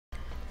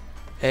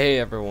Hey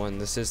everyone,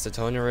 this is the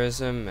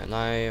t0nerism, and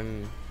I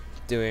am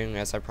doing,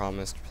 as I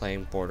promised,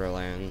 playing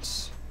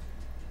Borderlands.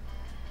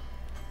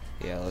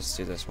 Yeah, let's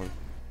do this one.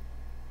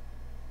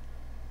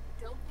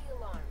 Don't be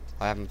alarmed.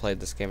 I haven't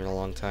played this game in a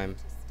long time.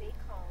 To stay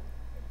calm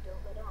and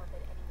don't let on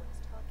that anyone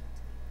is talking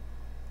to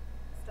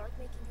you. Start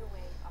making your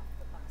way off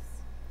the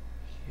bus.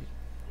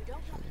 You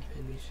don't have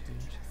any reason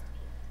to trust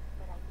me,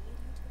 but I need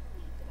you to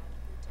believe that I'm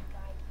here to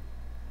guide you.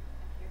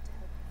 I'm here to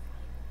help you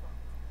find the vault.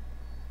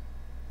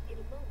 In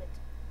a moment,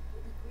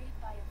 you'll be greeted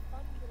by a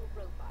fun little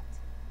robot.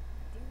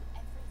 Do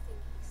everything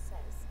he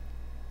says.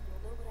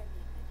 You'll know what I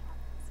mean when it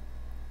happens.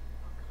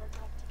 I'll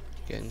contact you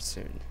again. Again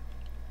soon.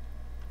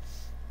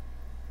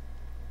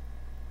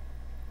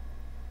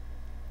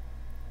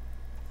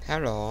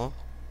 Hello.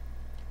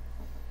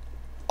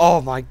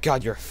 Oh my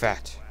god, you're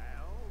fat.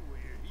 Well, we're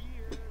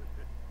here.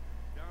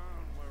 Don't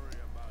worry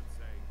about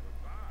saying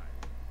goodbye.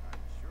 I'm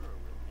sure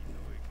we'll be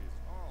doing this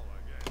all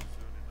again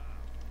soon enough.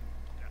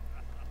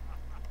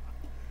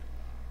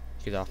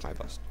 Get off my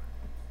bus.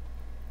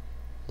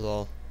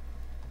 Lol.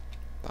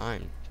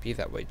 Fine. Be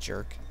that way,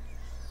 jerk.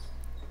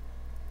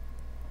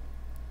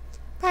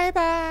 Bye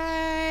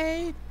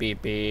bye.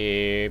 Beep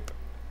beep.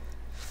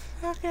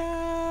 Fuck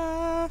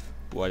off.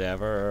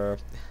 Whatever.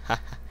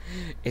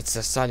 It's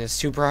the sun is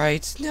too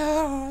bright.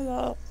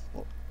 No.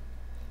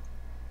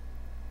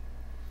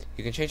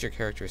 You can change your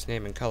character's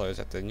name and colors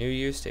at the new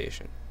U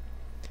station.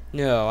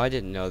 No, I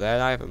didn't know that.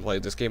 I haven't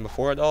played this game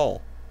before at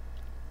all.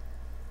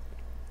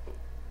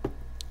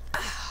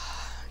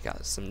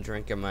 Got some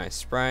drink in my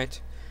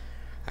Sprite.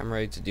 I'm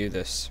ready to do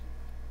this.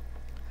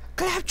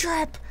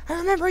 Claptrap! I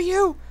remember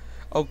you!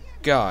 Oh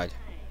god.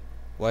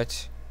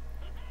 What?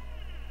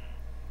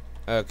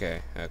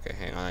 Okay,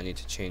 hang on. I need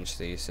to change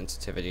the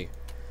sensitivity.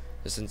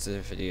 The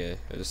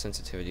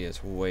sensitivity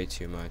is way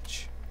too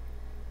much.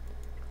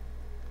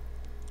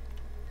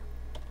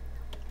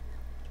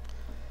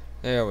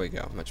 There we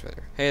go, much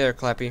better. Hey there,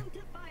 Clappy.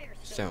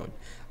 Stone.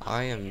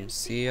 I am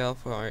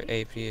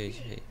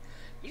CL4APH.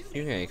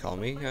 You may call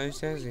me.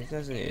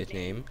 Designated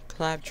name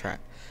Claptrap.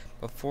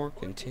 Before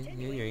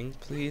continuing,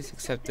 please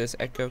accept this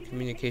Echo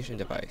communication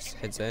device.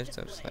 Headset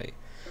website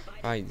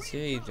by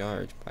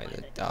 $0 by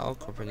the Dow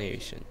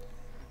Corporation.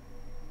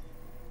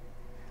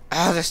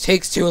 Ah, this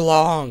takes too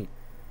long.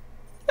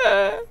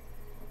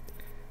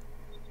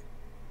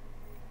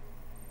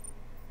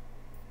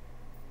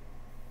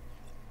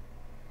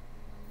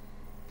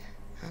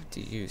 How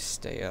do you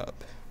stay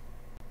up?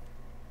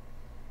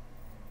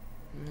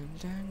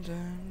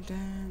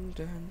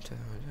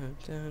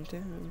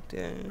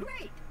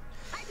 Great!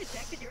 I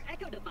detected your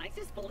Echo device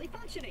is fully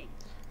functioning.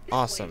 This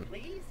Awesome. way,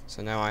 please.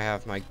 So now I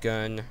have my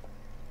gun.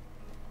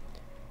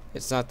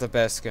 It's not the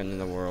best gun in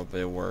the world, but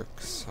it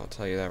works. I'll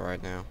tell you that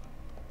right now.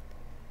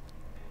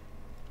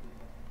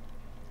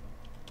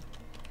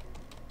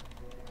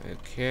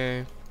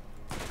 Okay.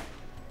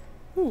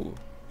 Ooh.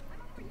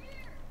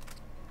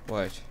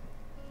 What?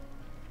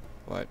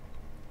 What?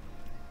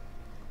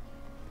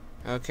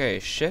 Okay,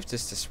 shift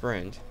is to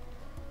sprint.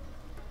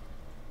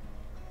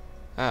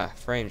 Ah,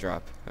 frame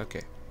drop.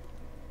 Okay.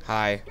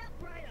 Hi. Step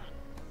right up.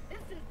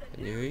 This is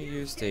the New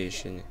U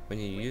station. When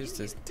you use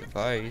this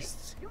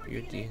device,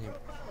 you're dealing.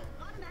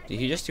 Did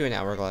he just do an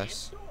hourglass?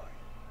 store.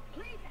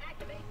 Please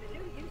activate the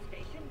new U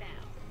station now.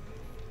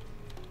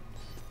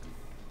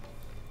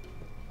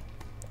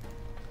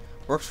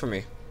 Works for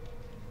me.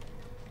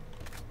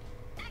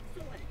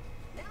 Excellent.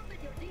 Now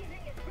that your DNA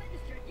is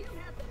registered, you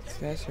have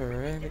the That's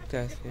horrific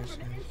death. insurance.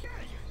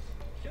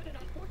 Should an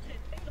unfortunate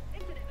fatal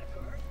incident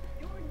occur,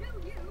 your new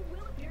you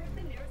will appear at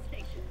the nearest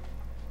station.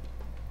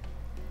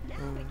 Now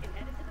we can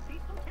head into the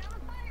peaceful town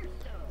of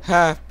Firestone.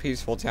 Ha!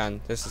 Peaceful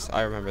town. This is.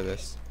 I remember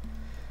this.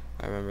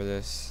 I remember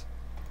this.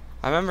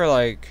 I remember,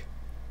 like,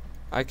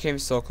 I came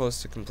so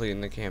close to completing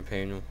the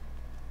campaign.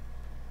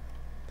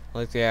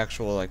 Like the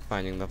actual, like,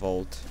 finding the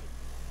vault.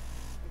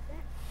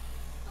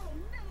 Oh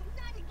no,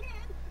 not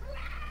again!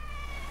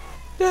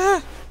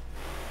 Ah!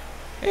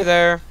 Hey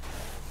there.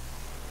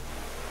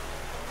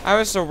 I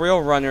wish the real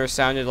runner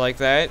sounded like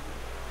that.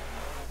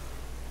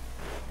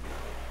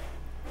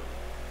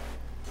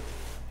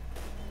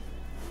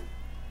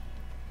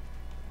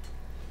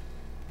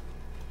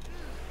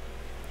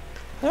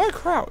 How do I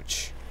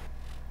crouch?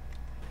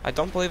 I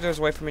don't believe there's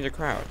a way for me to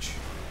crouch.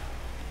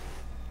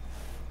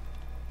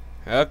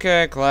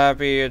 Okay,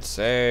 Clappy, it's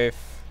safe.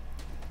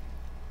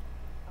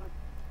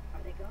 Are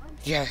they gone?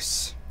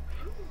 Yes.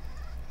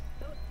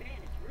 Those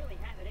bandits really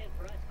have it in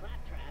for us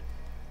Claptrap.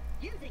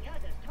 Using us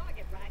as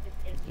target practice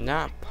is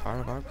Not part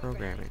of our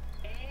programming.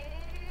 and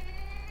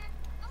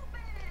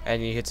open!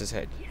 And he hits his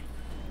head.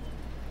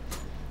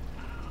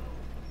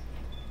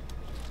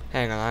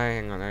 Hang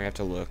on, I have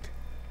to look.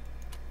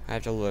 I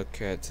have to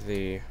look at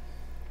the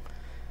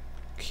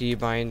key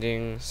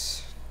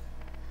bindings.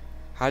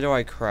 How do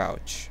I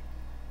crouch?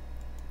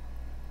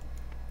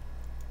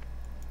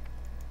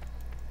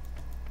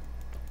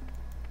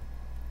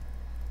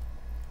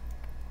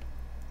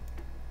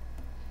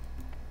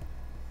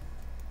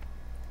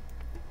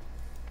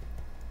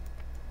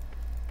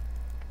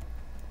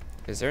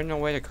 Is there no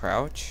way to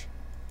crouch?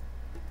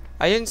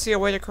 I didn't see a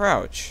way to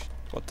crouch.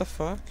 What the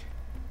fuck?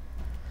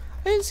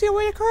 I didn't see a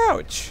way to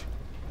crouch.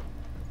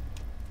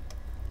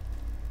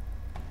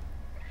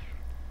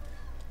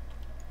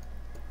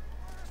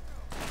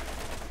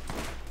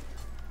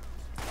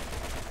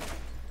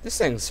 This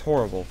thing's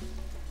horrible.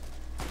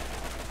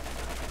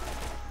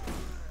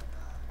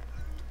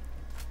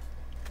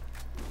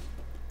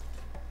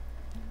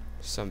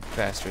 Some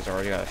bastard's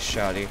already got a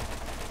shotty.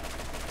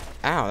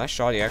 Ow, that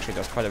shotty actually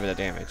does quite a bit of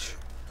damage.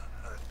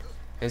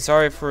 And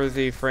sorry for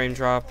the frame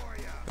drop,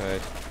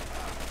 but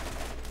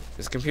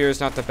this computer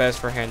is not the best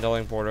for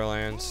handling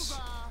Borderlands.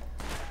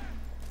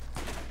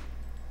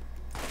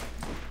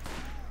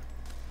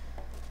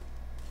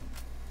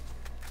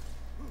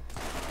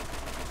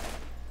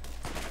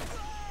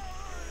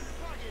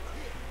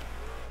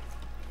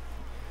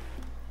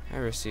 I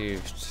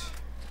received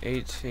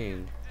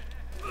 18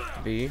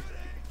 B.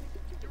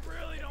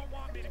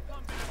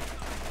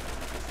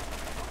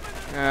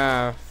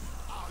 Ah,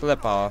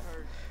 flip off.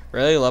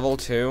 Really? Level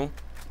 2?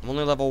 I'm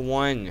only level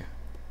 1.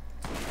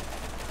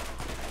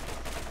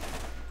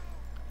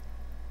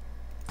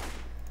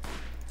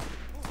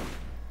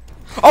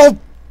 Oh!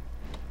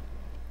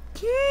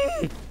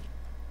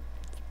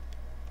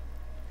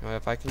 Well,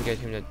 if I can get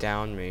him to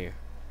down me.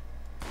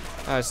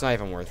 Oh, it's not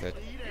even worth it.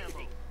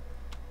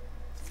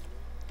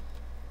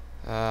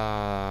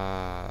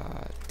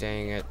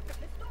 Dang it.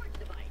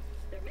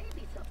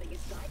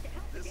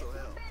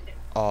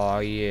 Oh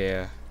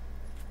yeah.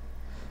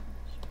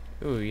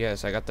 Ooh,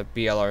 yes, I got the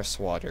BLR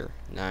swatter.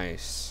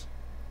 Nice.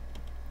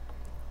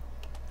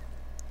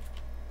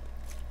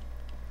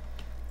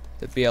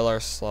 The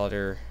BLR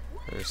slaughter.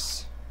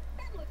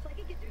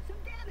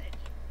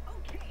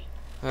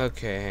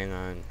 Okay, hang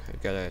on. I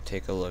gotta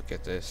take a look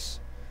at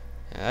this.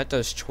 Yeah, that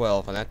does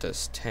 12 and that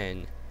does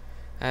 10.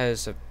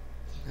 That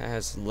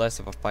has less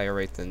of a fire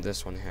rate than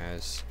this one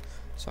has.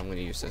 So I'm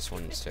gonna use this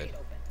one instead.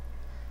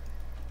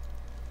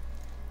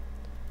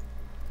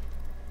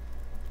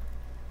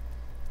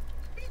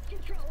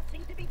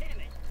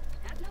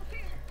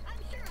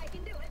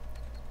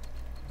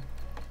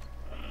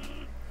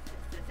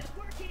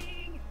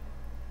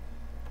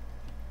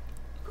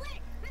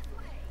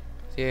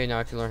 Yeah, now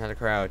I can learn how to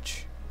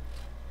crouch.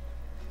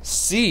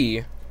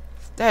 C?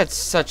 That's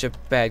such a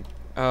bad...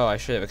 Oh, I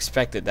should have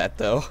expected that,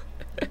 though.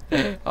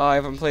 Oh, I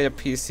haven't played a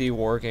PC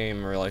war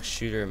game or, like,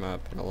 shooter 'em up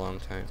in a long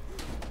time.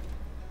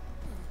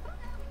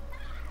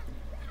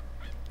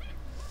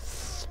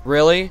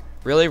 Really?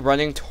 Really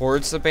running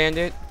towards the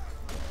bandit?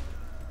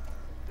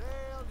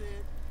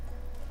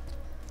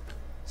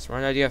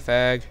 Smart idea,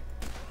 fag.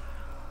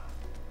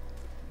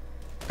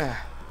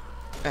 Ah.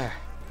 Ah.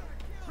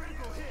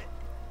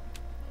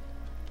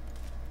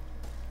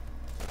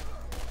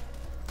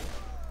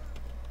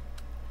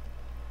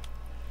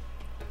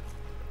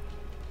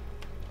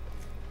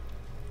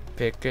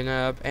 Picking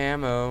up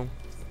ammo.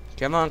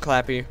 Come on,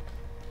 Clappy.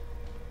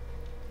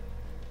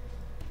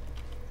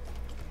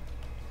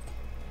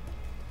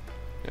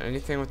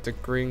 Anything with the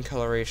green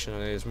coloration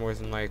on it is more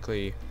than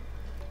likely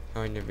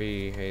going to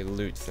be a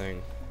loot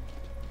thing.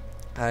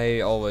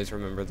 I always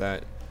remember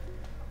that.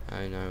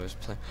 I know I was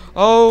playing.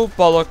 Oh,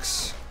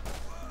 bollocks!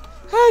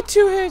 Had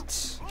 2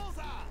 hits!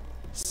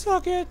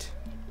 Suck it!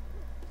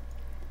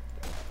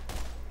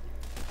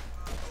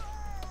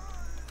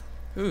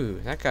 Ooh,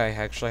 that guy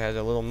actually had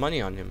a little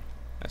money on him.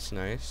 That's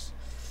nice.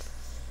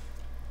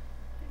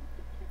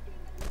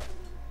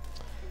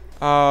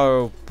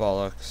 Oh,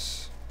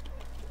 bollocks.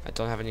 I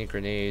don't have any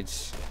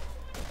grenades.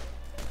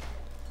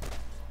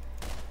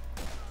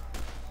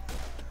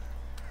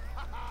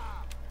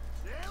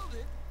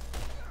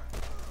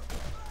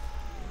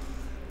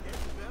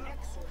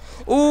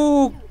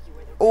 Ooh!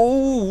 Ooh,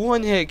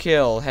 1-hit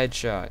kill.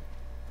 Headshot.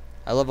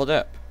 I leveled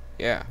up.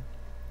 Yeah.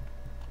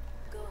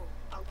 Go.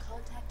 I'll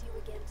contact you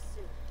again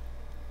soon.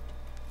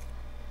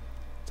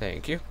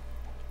 Thank you.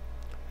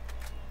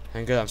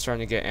 And good, I'm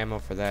starting to get ammo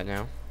for that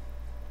now.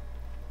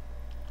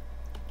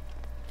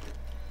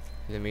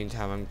 In the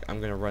meantime, I'm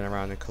gonna run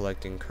around and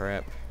collecting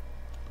crap.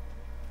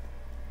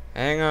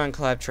 Hang on,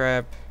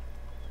 Claptrap.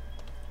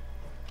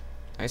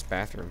 Nice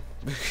bathroom.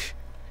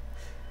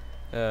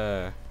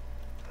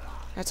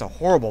 That's a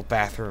horrible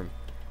bathroom.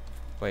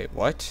 Wait,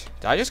 what?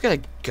 Did I just get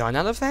a gun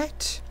out of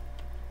that?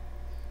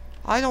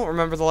 I don't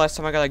remember the last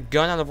time I got a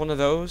gun out of one of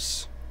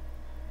those.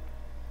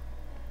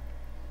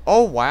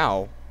 Oh,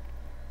 wow.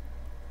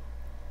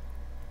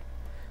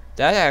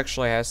 That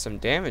actually has some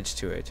damage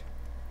to it.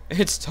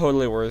 It's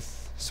totally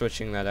worth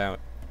switching that out.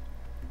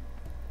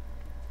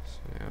 So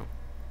now.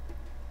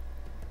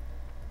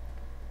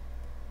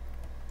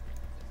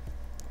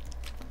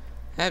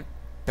 That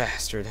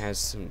bastard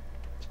has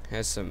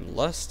some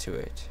lust to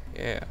it.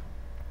 Yeah.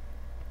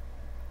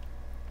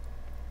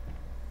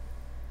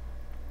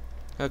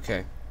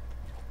 Okay.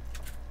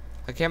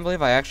 I can't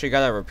believe I actually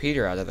got a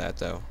repeater out of that,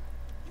 though.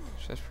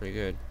 So that's pretty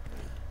good.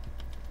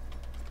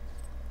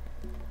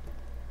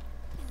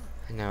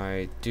 And now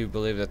I do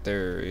believe that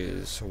there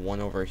is one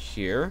over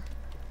here.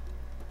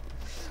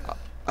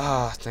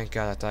 Ah, thank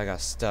God, I thought I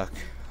got stuck.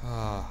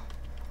 Ah.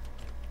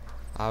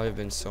 I would have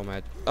been so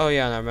mad. Oh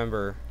yeah, and I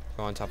remember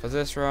go on top of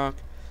this rock,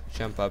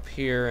 jump up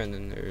here, and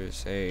then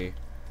there's a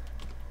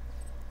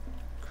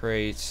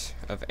crate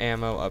of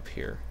ammo up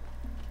here.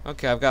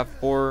 Okay, I've got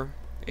 4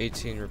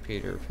 18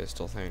 repeater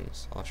pistol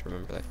things. I'll have to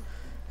remember that.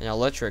 An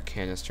electric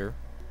canister.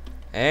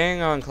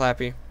 Hang on,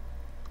 Clappy.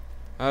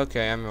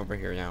 Okay, I'm over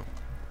here now.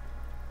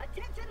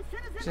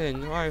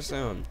 Fire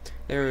zone.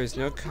 There is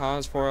no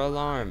cause for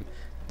alarm.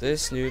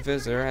 This new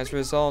visitor has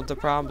resolved the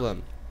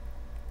problem.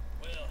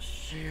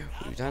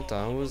 We thought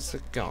I was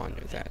the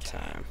goner that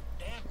time.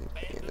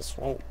 And this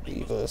won't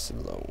leave us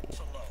alone.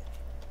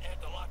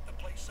 Have to lock the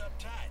place up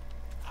tight.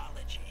 I'll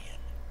let you in.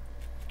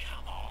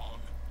 Come on.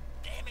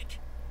 Damn it.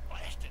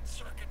 Blasted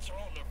circuits are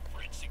on the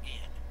fritz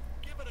again.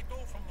 Give it a go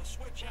from the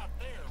switch out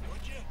there,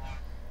 would you?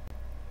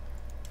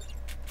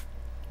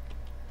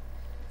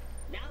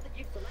 Now that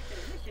you've selected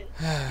a mission,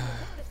 you'll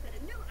notice that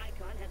a new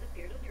icon has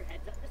appeared on your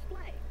heads-up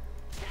display.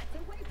 That's a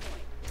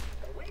waypoint.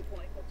 The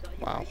waypoint will tell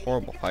you Wow, where you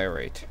horrible need to go, fire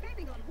rate.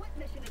 depending on what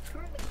mission is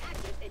currently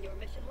active in your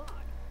mission log.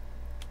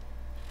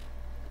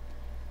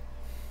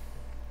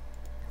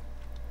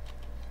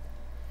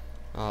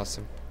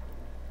 Awesome.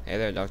 Hey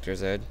there, Dr.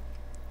 Zed.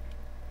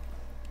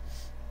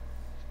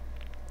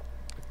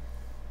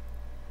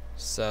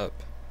 Sup?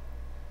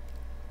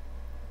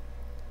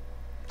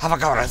 Have a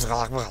go.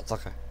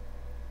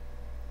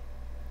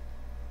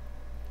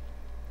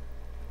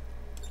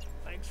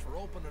 Thanks for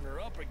opening her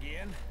up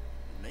again.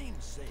 The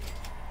name's Zed.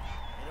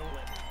 They don't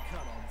let me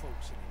cut on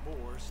folks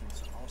anymore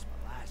since I lost my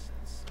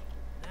license. So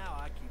now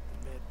I keep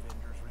the med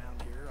vendors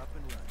around here up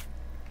and running.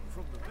 And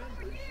from the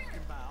vendors, you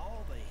can buy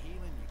all the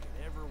healing you could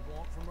ever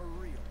want from a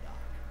real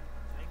doctor.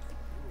 Thankfully,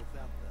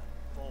 without the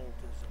vault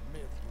as a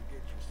myth, you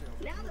get yourself.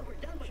 Now that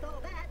we're done with all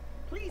that,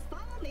 please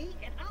follow me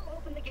and I'll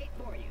open the gate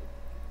for you.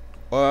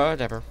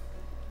 Whatever.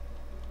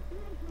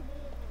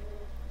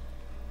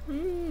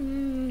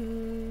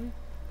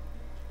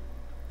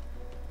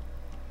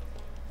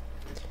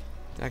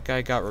 That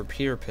guy got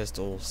repeater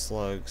pistol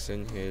slugs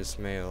in his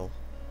mail.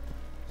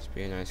 Must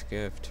be a nice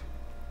gift.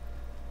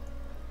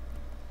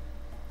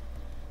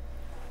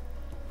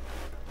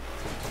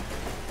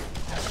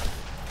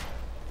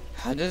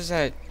 How did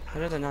that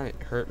not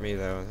hurt me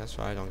though? That's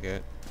what I don't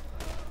get.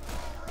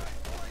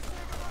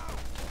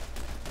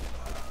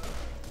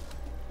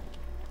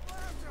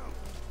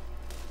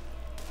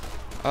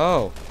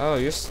 Oh,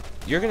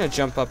 you're gonna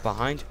jump up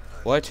behind?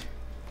 What?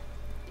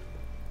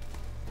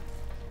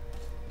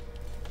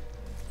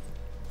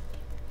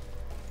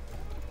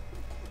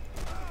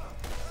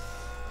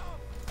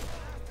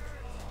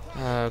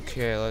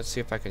 Okay, let's see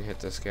if I can hit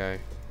this guy.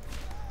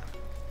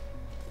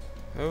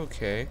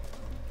 Okay.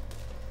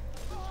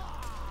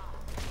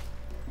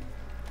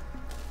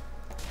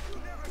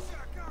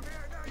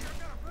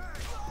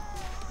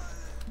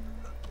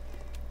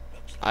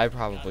 I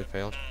probably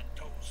failed.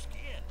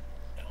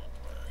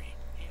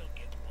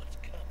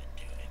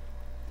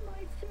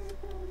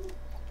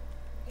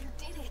 You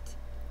did it.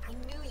 I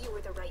knew you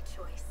were the right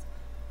choice.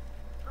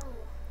 Oh,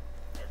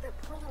 the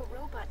poor little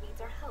robot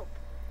needs our help.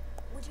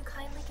 Would you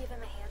kindly give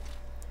him a hand?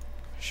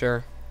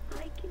 Sure.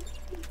 I can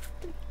see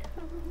the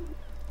code.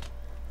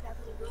 That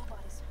little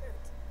robot is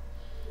hurt.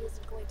 He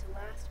isn't going to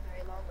last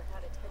very long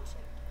without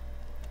attention.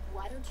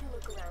 Why don't you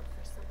look around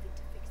for something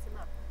to fix him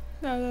up?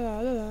 La, la,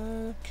 la,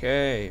 la.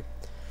 Okay.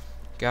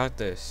 Got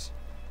this.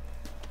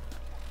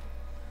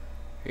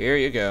 Here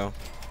you go.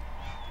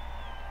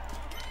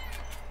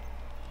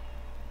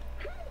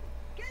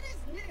 Good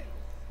as new,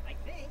 I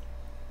think.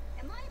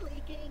 Am I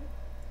leaking?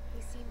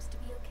 He seems to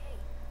be okay.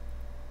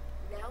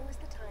 Now is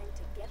the time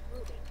to get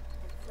moving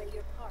and play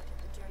your part in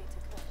the journey to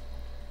come.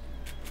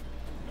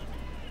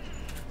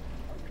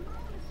 Oh, come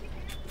on, let's get the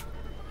heck on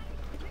everybody.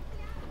 Check me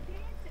out, I'm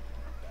dancing.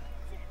 I'm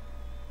dancing.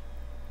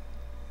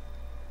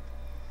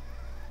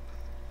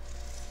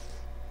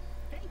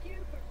 Thank you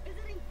for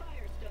visiting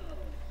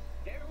Firestone.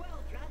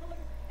 Farewell,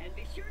 traveler, and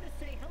be sure to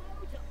say hello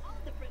to all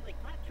the friendly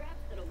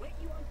claptraps that await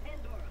you on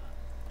Pandora.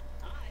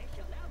 I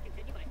shall now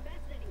continue my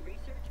fascinating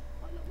research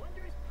on the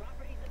wondrous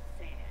properties of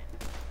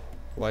sand.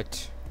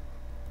 What?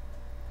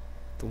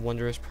 The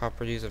wondrous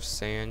properties of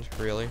sand,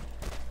 really?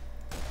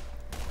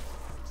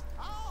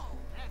 Oh,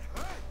 that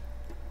hurt.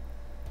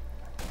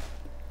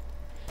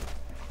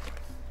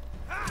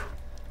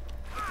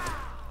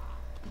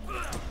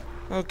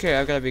 Okay,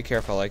 I've got to be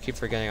careful. I keep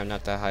forgetting I'm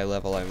not that high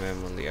level I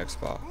am on the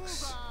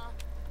Xbox.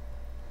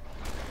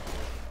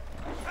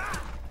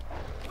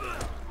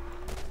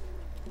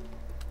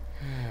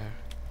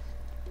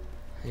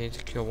 I need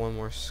to kill one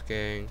more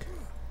skag.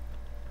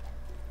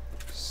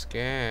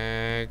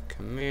 Skag,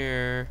 come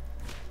here.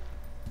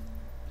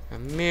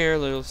 Come here,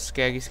 little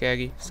skaggy.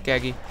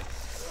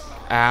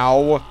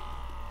 Ow.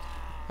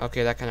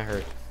 Okay, that kind of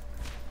hurt.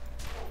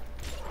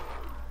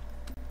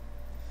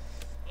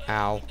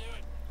 Ow.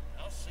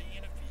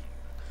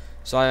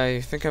 So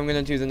I think I'm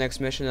gonna do the next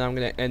mission and I'm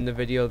gonna end the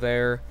video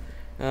there.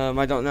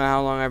 I don't know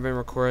how long I've been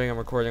recording. I'm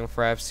recording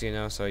for apps, you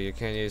know, so you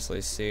can't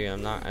easily see.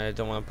 I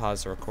don't want to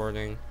pause the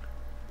recording.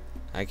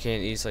 I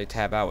can't easily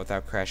tab out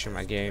without crashing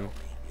my game.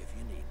 If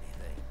you need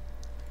anything.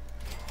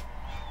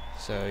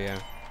 So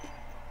yeah.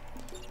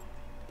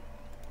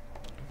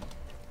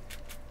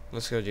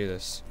 Let's go do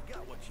this. You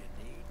got what you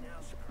need,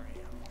 now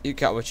scram. You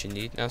got what you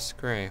need, now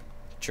scram.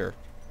 Sure.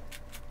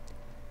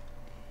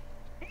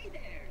 Hey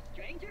there,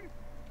 stranger.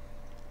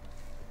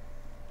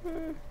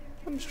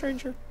 I'm a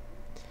stranger.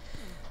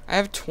 I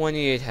have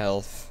 28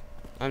 health.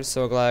 I'm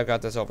so glad I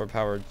got this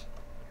overpowered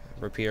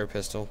repeater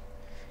pistol.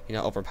 You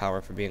know,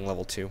 overpowered for being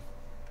level 2.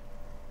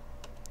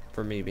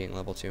 For me being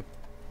level 2.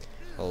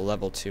 Well,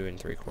 level 2 and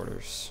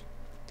 3/4.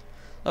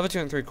 Level 2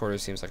 and 3/4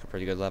 seems like a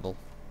pretty good level.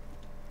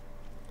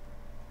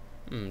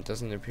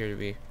 Doesn't appear to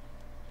be.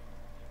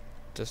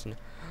 Doesn't.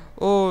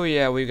 Oh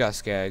yeah, we got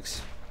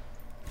skags.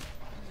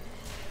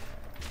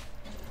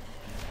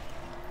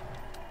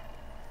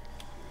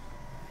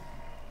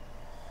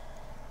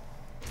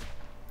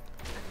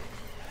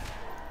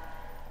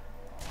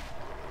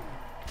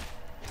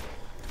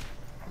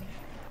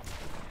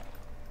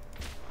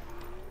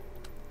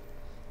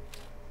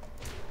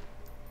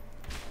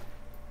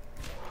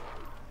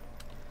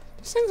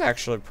 This thing's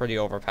actually pretty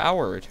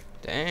overpowered.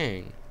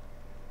 Dang.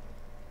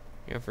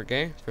 You know,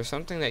 for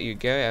something that you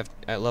get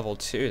at level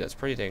 2, that's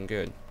pretty dang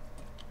good.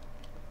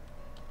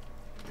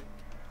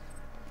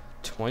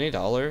 $20?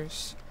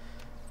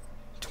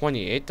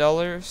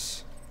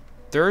 $28?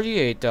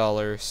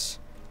 $38?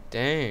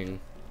 Dang.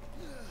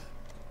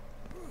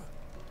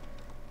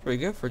 Pretty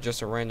good for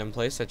just a random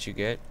place that you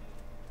get.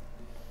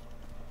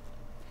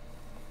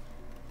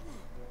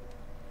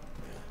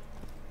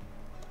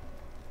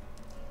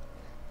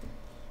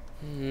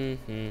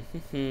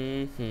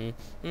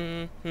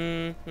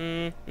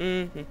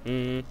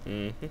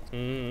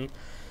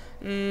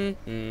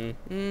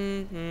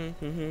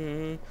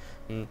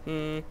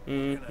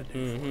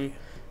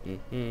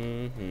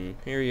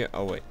 Here you.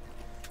 Oh wait.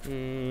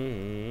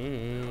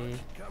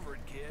 Covered,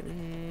 kid.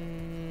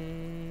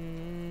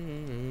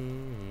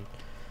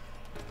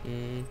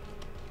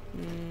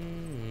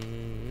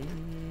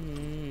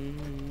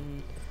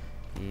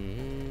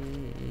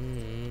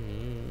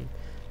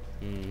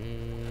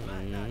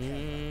 Might not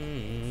have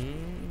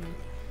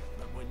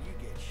but when you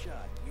get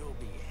shot, you'll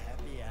be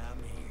happy I'm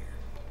here.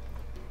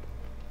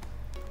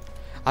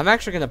 I'm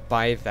actually gonna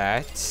buy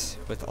that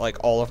with like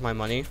all of my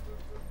money.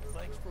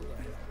 Thanks for the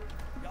help.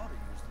 You ought to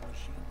use the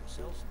machine to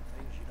sell some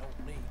things you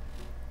don't need.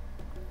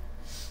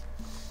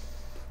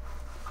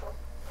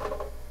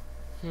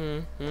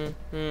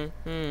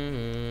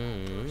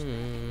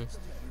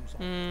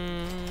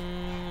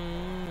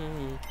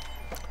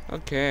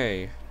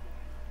 Okay.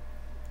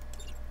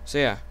 So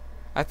yeah,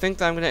 I think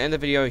that I'm gonna end the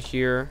video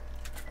here.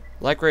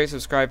 Like, rate,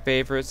 subscribe,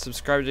 favorite,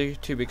 subscribe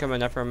to become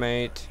an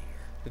Ephraimite.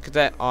 Look at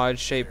that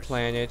odd-shaped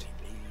planet.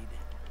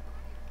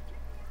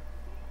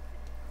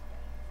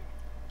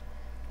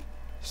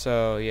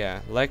 So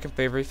yeah, like and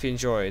favorite if you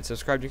enjoyed.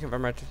 Subscribe to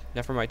become an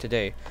Ephraimite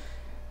today.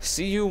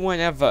 See you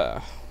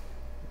whenever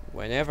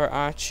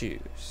I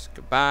choose.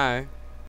 Goodbye.